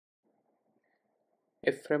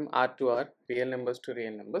F from R to R, real numbers to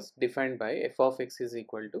real numbers, defined by f of x is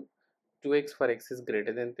equal to 2x for x is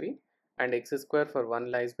greater than 3 and x square for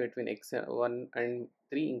 1 lies between x 1 and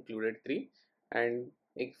 3 included 3, and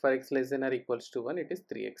for x less than or equals to 1 it is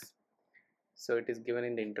 3x. So it is given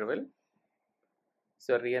in the interval.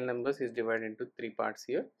 So real numbers is divided into 3 parts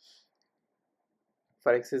here.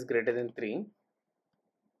 For x is greater than 3,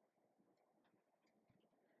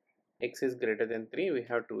 x is greater than 3, we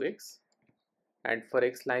have 2x, and for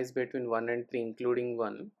x lies between 1 and 3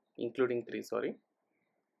 including 3, sorry,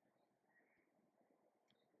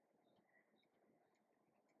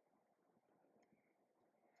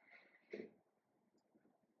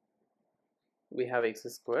 we have x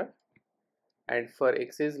square, and for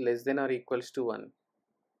x is less than or equals to 1,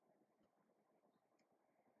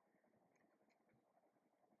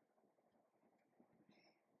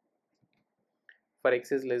 for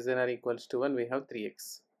x is less than or equals to 1 we have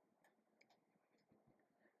 3x.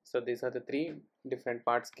 So these are the three different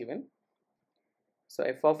parts given. So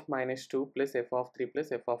f of minus 2 plus f of 3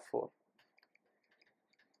 plus f of 4.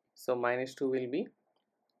 So minus 2 will be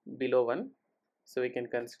below 1, so we can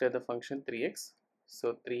consider the function 3x.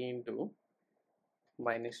 So 3 into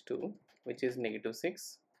minus 2, which is negative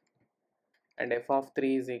 6, and f of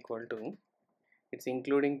 3 is equal to, it's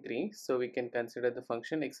including 3, so we can consider the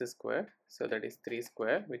function x square, so that is 3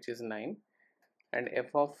 square, which is 9, and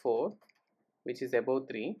f of 4, which is above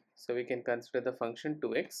 3, so we can consider the function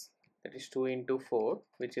 2x, that is 2 into 4,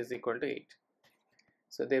 which is equal to 8.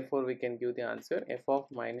 So therefore we can give the answer f of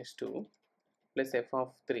minus 2 plus f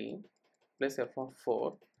of 3 plus f of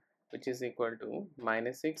 4, which is equal to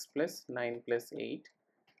minus 6 plus 9 plus 8,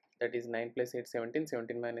 that is 9 plus 8 17,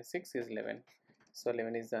 17 minus 6 is 11. So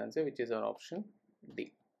 11 is the answer, which is our option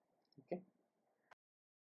D.